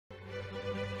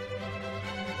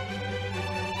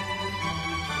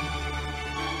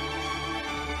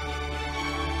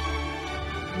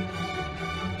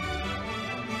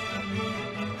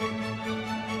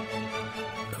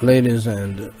Ladies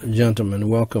and gentlemen,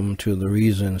 welcome to the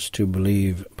Reasons to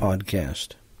Believe podcast.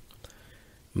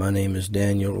 My name is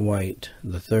Daniel White,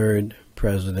 the third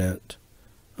president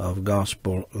of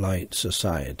Gospel Light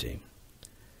Society.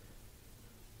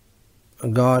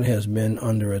 God has been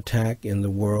under attack in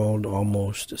the world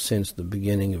almost since the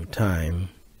beginning of time,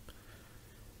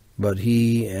 but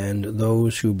he and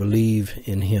those who believe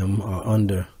in him are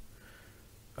under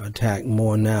attack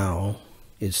more now,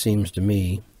 it seems to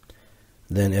me,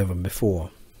 than ever before.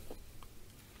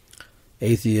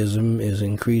 Atheism is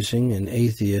increasing and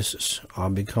atheists are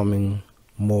becoming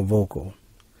more vocal.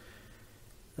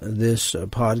 This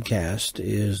podcast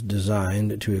is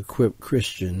designed to equip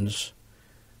Christians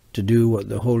to do what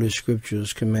the Holy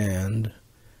Scriptures command,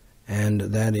 and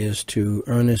that is to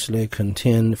earnestly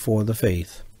contend for the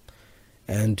faith,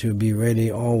 and to be ready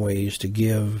always to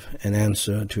give an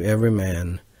answer to every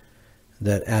man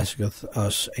that asketh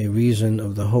us a reason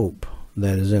of the hope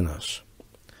that is in us.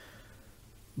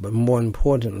 But more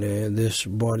importantly, this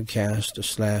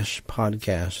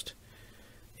broadcast/podcast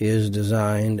is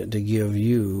designed to give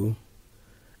you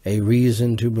a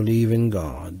reason to believe in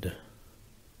God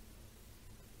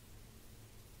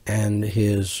and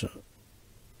his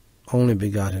only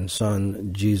begotten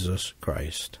Son, Jesus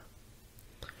Christ.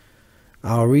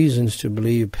 Our reasons to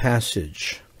believe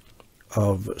passage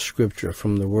of Scripture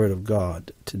from the Word of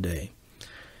God today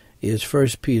is 1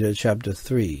 Peter chapter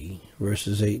 3,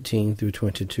 verses 18 through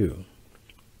 22.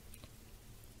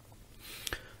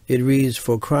 It reads,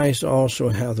 "For Christ also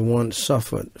hath once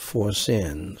suffered for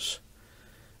sins,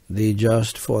 the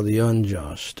just for the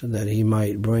unjust, that he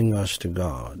might bring us to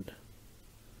God,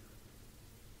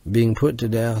 being put to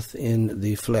death in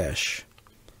the flesh,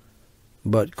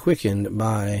 but quickened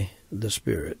by the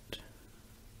Spirit,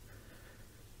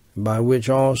 by which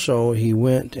also he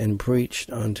went and preached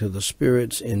unto the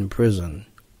spirits in prison,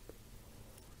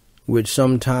 which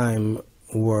sometime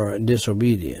were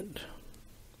disobedient,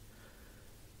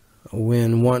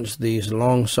 when once the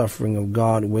longsuffering of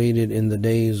God waited in the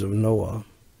days of Noah,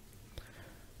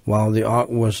 while the ark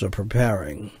was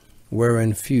a-preparing,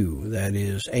 wherein few, that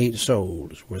is, 8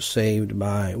 souls, were saved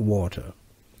by water.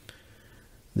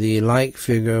 The like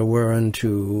figure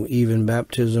whereunto even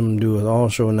baptism doeth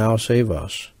also now save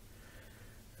us,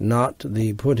 not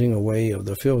the putting away of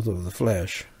the filth of the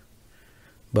flesh,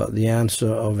 but the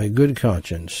answer of a good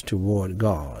conscience toward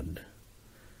God,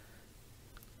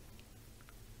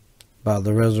 by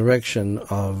the resurrection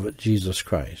of Jesus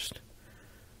Christ,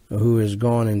 who is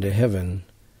gone into heaven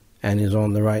and is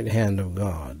on the right hand of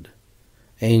God,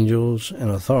 angels and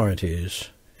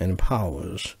authorities and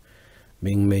powers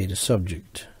being made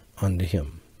subject unto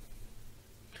him."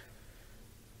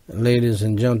 Ladies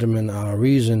and gentlemen, our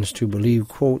reasons to believe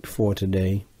quote for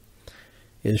today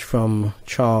is from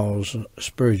Charles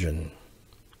Spurgeon,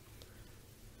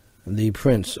 the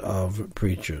Prince of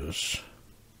Preachers.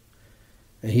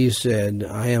 He said,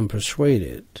 "I am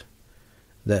persuaded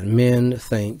that men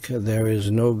think there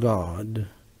is no God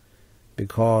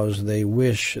because they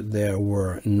wish there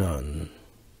were none.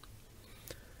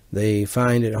 They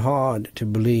find it hard to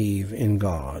believe in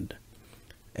God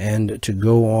and to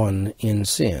go on in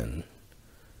sin,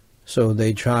 so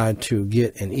they try to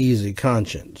get an easy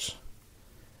conscience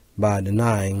by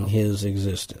denying his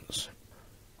existence."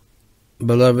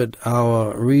 Beloved,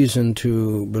 our reason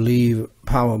to believe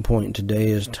PowerPoint today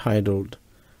is titled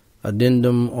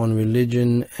Addendum on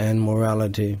Religion and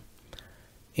Morality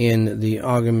in the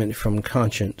Argument from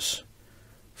Conscience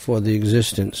for the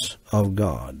Existence of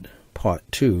God, Part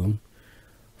 2,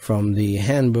 from the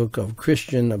Handbook of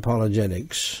Christian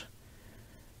Apologetics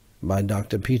by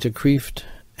Dr. Peter Kreeft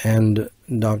and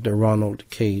Dr. Ronald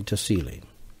K. Tassili.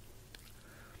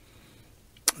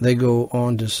 They go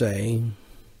on to say,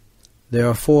 there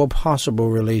are 4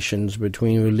 possible relations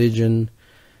between religion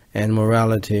and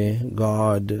morality,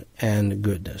 God and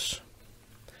goodness.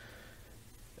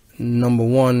 Number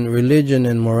 1, religion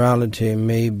and morality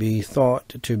may be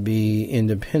thought to be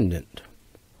independent.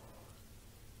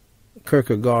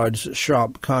 Kierkegaard's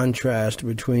sharp contrast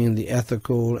between the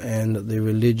ethical and the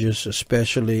religious,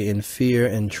 especially in fear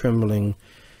and trembling,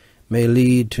 may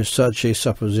lead to such a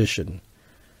supposition.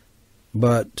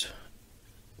 But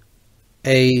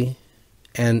an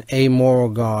amoral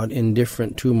God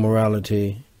indifferent to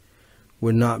morality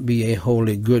would not be a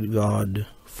wholly good God,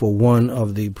 for one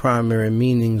of the primary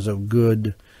meanings of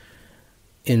good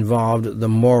involved the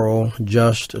moral,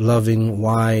 just, loving,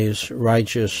 wise,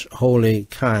 righteous, holy,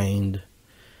 kind,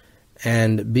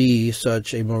 and B,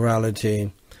 such a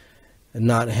morality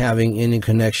not having any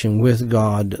connection with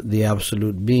God, the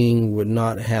absolute being, would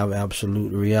not have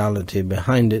absolute reality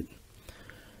behind it.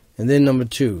 And then number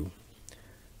 2,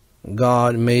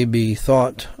 God may be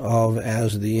thought of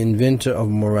as the inventor of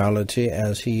morality,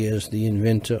 as he is the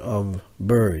inventor of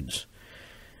birds.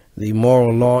 The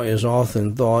moral law is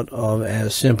often thought of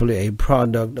as simply a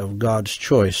product of God's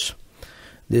choice.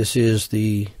 This is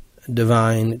the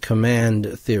divine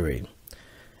command theory.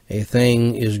 A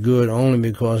thing is good only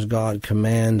because God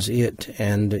commands it,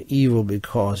 and evil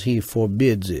because he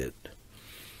forbids it.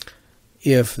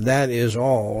 If that is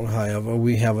all, however,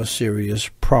 we have a serious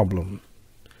problem.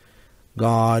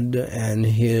 God and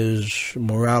his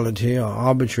morality are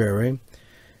arbitrary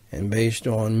and based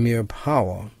on mere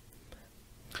power.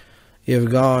 If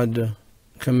God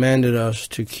commanded us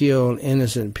to kill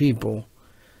innocent people,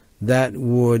 that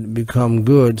would become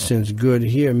good, since good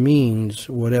here means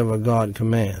whatever God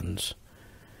commands.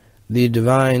 The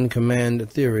divine command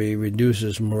theory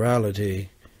reduces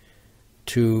morality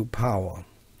to power.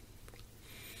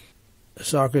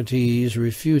 Socrates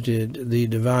refuted the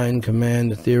divine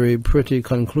command theory pretty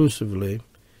conclusively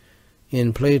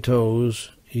in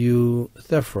Plato's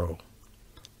Euthyphro.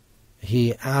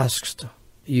 He asked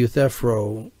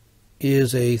Euthyphro,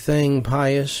 "Is a thing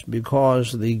pious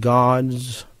because the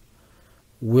gods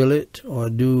will it, or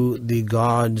do the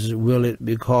gods will it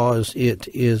because it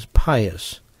is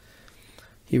pious?"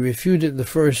 He refuted the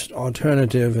first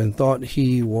alternative and thought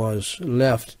he was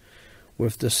left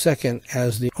with the second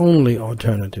as the only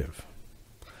alternative.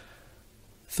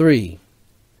 3.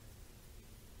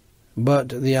 But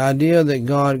the idea that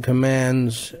God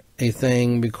commands a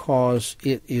thing because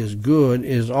it is good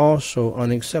is also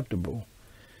unacceptable,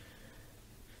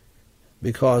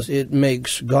 because it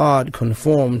makes God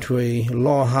conform to a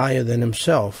law higher than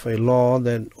himself, a law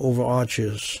that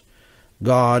overarches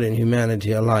God and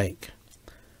humanity alike.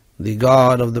 The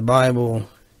God of the Bible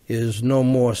is no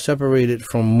more separated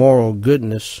from moral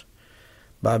goodness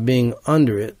by being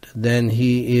under it than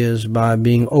he is by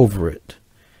being over it.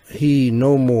 He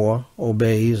no more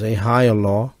obeys a higher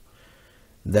law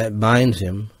that binds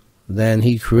him than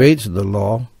he creates the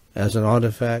law as an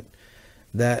artifact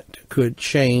that could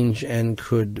change and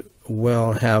could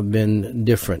well have been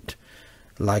different,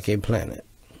 like a planet.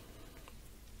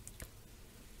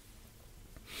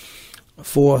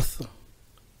 4th,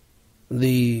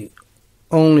 the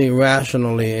only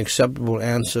rationally acceptable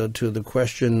answer to the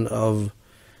question of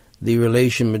the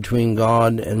relation between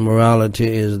God and morality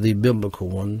is the biblical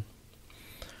one.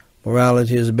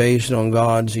 Morality is based on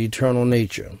God's eternal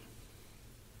nature.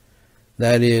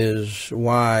 That is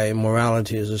why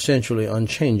morality is essentially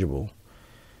unchangeable.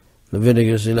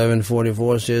 Leviticus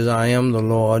 11:44 says, "I am the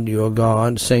Lord your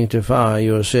God. Sanctify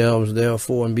yourselves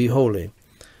therefore and be holy,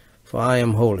 for I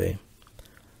am holy."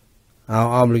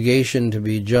 Our obligation to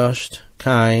be just,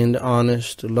 kind,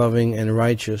 honest, loving, and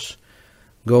righteous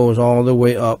goes all the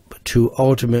way up to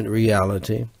ultimate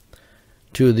reality,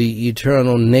 to the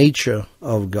eternal nature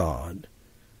of God,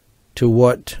 to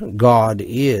what God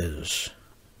is.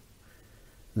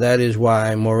 That is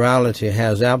why morality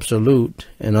has absolute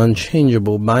and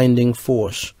unchangeable binding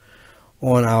force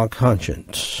on our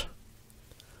conscience.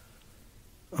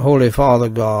 Holy Father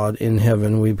God in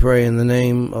heaven, we pray in the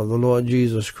name of the Lord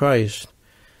Jesus Christ.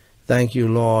 Thank you,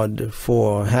 Lord,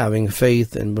 for having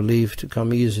faith and belief to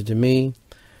come easy to me.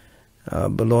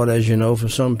 But Lord, as you know, for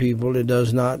some people it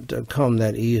does not come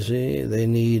that easy. They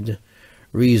need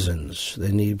reasons.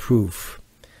 They need proof.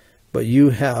 But you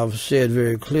have said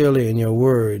very clearly in your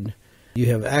word, you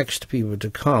have asked people to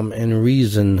come and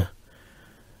reason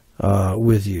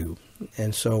with you.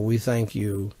 And so we thank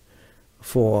you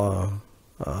for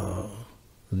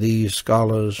these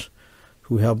scholars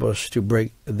who help us to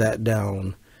break that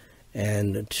down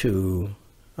and to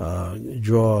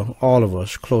draw all of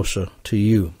us closer to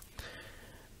you.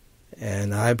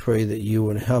 And I pray that you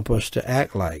would help us to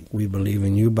act like we believe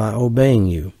in you by obeying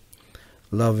you,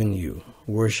 loving you,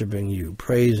 worshiping you,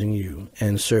 praising you,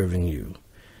 and serving you.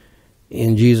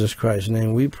 In Jesus Christ's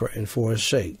name we pray, and for his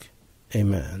sake.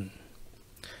 Amen.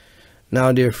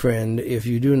 Now, dear friend, if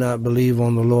you do not believe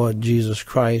on the Lord Jesus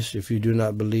Christ, if you do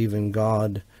not believe in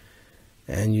God,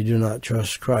 and you do not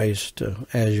trust Christ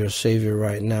as your Savior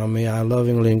right now, may I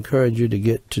lovingly encourage you to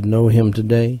get to know him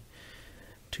today,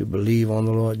 to believe on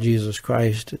the Lord Jesus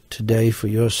Christ today for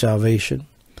your salvation.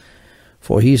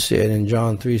 For he said in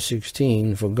John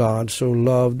 3:16, "For God so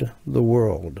loved the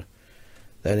world,"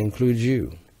 that includes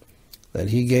you, "that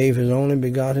he gave his only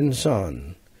begotten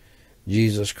Son,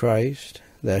 Jesus Christ,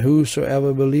 that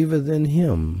whosoever believeth in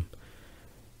him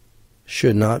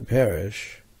should not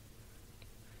perish,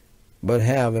 but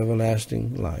have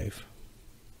everlasting life."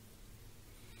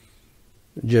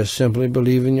 Just simply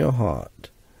believe in your heart,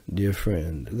 dear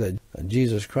friend, that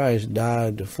Jesus Christ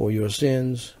died for your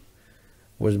sins,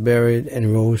 was buried,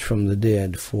 and rose from the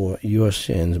dead for your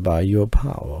sins by your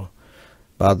power,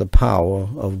 by the power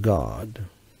of God.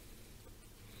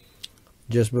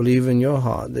 Just believe in your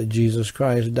heart that Jesus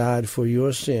Christ died for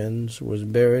your sins, was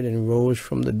buried, and rose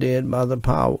from the dead by the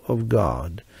power of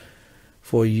God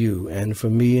for you and for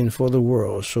me and for the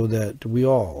world, so that we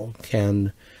all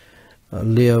can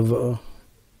live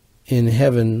in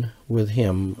heaven with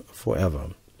him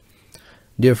forever.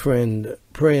 Dear friend,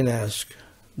 pray and ask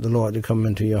the Lord to come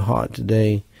into your heart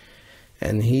today,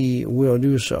 and he will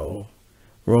do so.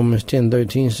 Romans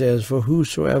 10:13 says, "For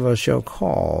whosoever shall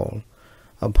call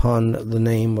upon the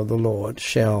name of the Lord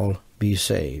shall be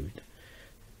saved."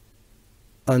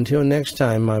 Until next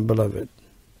time, my beloved,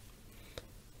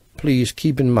 please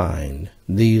keep in mind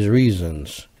these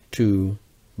reasons to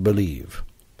believe.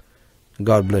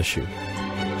 God bless you.